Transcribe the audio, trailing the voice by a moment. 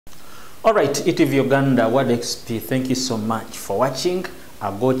Alright, ETV Uganda World XP, thank you so much for watching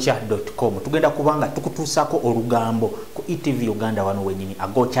agocha.com. Tugenda kubanga tukutusako olugambo ku ETV Uganda wano wenyini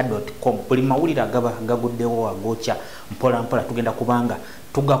agocha.com. Buli mawulira agaba gaguddewo agocha mpola mpola tugenda kubanga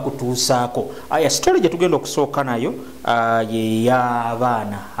tugakutusako. Aya story gye tugenda okusooka nayo ye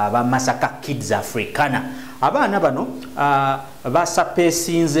y'abaana aba Masaka Kids Africana. Abaana bano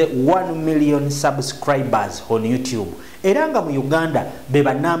basapesinze 1 million subscribers on YouTube. Eranga mu Uganda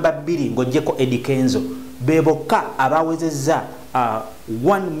beba namba 2 ngojeko Edikenzo beboka abawezeza 1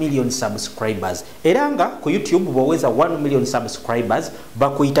 million subscribers. Eranga ku YouTube boweza 1 million subscribers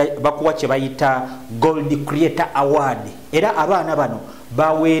bakuwa kye bayita Gold Creator Award. Era abaana bano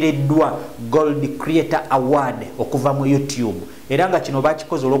bawereddwa Gold Creator Award okuva mu YouTube. Eranga kino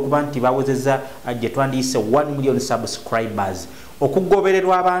bakikoze olwokuba nti bawezeza gye twandiyise 1 million subscribers.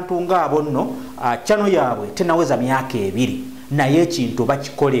 Okugobererwa abantu ng'abo nno channel yaabwe tenaweza myaka 2 naye ekintu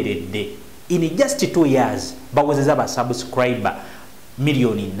bakikoleredde. In just 2 years bawezeza ba subscriber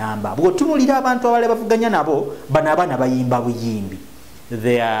million namba. Bw'otunulira abantu abale bavuganya nabo bano abaana bayimba buyimbi.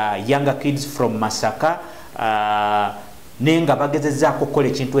 They are younger kids from Masaka nenga bagezezzaako okukola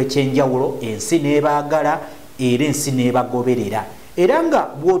ekintu ekyenjawulo, ensi n'ebaagala era ensi n'ebagoberera. Era nga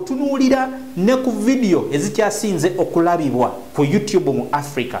bw'otunuulira ne ku video ezikyasinze okulabibwa ku YouTube mu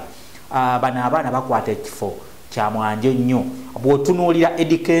Africa, bano abaana bakwata ekifo kya mwanje nnyo. Bw'otunuulira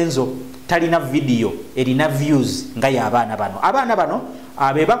Edikenzo talina video erina views nga y'abaana bano. Abaana bano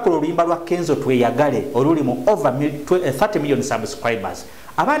be bakola oluyimba lwa Kenzo Tweyagale oluli mu over 30 million subscribers.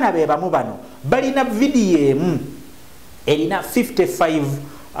 Abaana be bamu bano balina video emu erina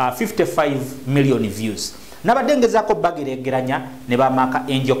 55 million views. Nabadengezako bageregeranya ne bamaka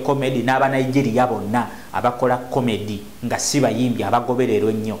Angel Comedy n'aba Nigeria bonna abakola comedy nga si bayimbi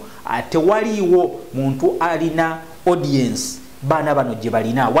abagobererwa ennyo. Ate waliwo muntu alina audience bana bano gye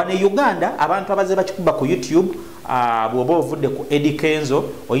balina. Wane Uganda abantu abaze bakikuba ku YouTube bwoba ovudde ku Edikenzo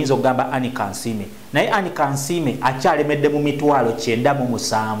oyinza okugamba Ani Kansime. Naye Ani Kansime akyalemedde mu mitwalo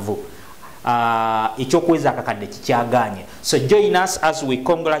 97. Ekyokuweza akakadde kikyaganye. So join us as we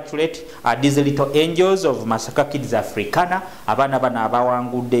congratulate these little angels of Masaka Kids Africana, abaana bano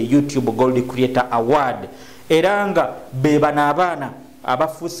abawangudde YouTube Gold Creator Award. Eranga bebana abaana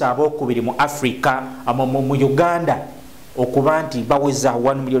abafuusa abokubiri mu Africa mu Uganda okuba nti baweza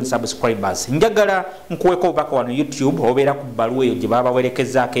 1 million subscribers. Njagala nkuweko obubaka wano YouTube obeera ku bbaluwa eyo gye baba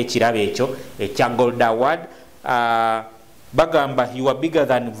bawerekezaako ekirabo ekyo ekya Gold Award. Bagamba, you are bigger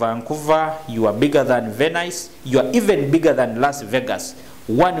than Vancouver, you are bigger than Venice, you are even bigger than Las Vegas.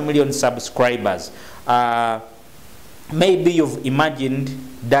 1 million subscribers. Maybe you've imagined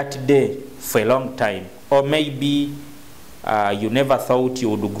that day for a long time, or maybe you never thought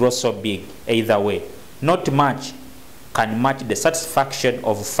you would grow so big. Either way, not much can match the satisfaction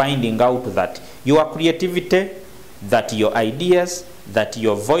of finding out that your creativity, that your ideas, that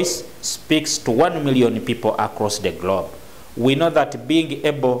your voice speaks to 1 million people across the globe. We know that being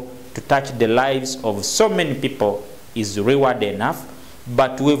able to touch the lives of so many people is reward enough,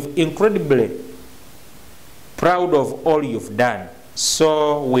 but we're incredibly proud of all you've done.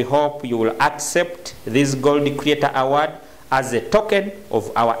 So we hope you will accept this Gold Creator Award as a token of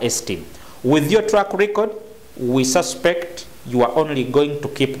our esteem. With your track record, we suspect you are only going to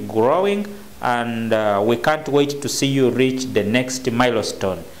keep growing, and we can't wait to see you reach the next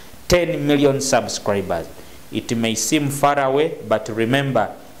milestone, 10 million subscribers. It may seem far away, but remember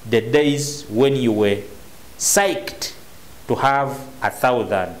the days when you were psyched to have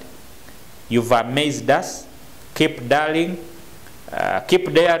 1,000. You've amazed us. Keep daring,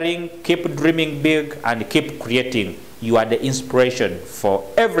 keep daring, keep dreaming big, and keep creating. You are the inspiration for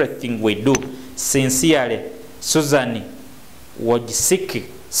everything we do. Sincerely, Susan Wojcicki,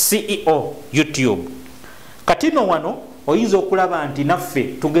 CEO, YouTube. Katino wano oyinza okulaba nti naffe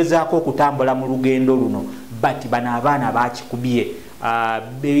tugezaako okutambula mu lugendo luno, but bano abaana bakikubye.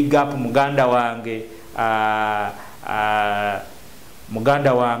 Big up muganda wange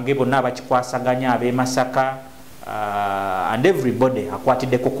bonna abakikwasaganya ab'e Masaka, and everybody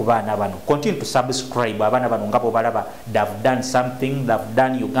akwatiddeko ku baana bano. Continue to subscribe. Abaana bano nga bo balaba they've done something, they've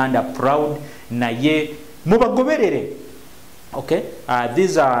done Uganda proud, naye mubagoberere. Okay,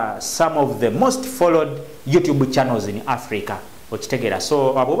 these are some of the most followed YouTube channels in Africa. Okitegera.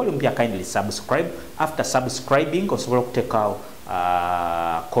 So abo bali mpya kindly subscribe. After subscribing osobola okuteekawo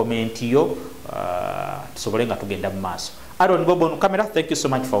comment yo tusobole nga tugenda mu maaso. Aaron Bobo on camera. Thank you so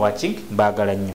much for watching. Mbagala nnyo.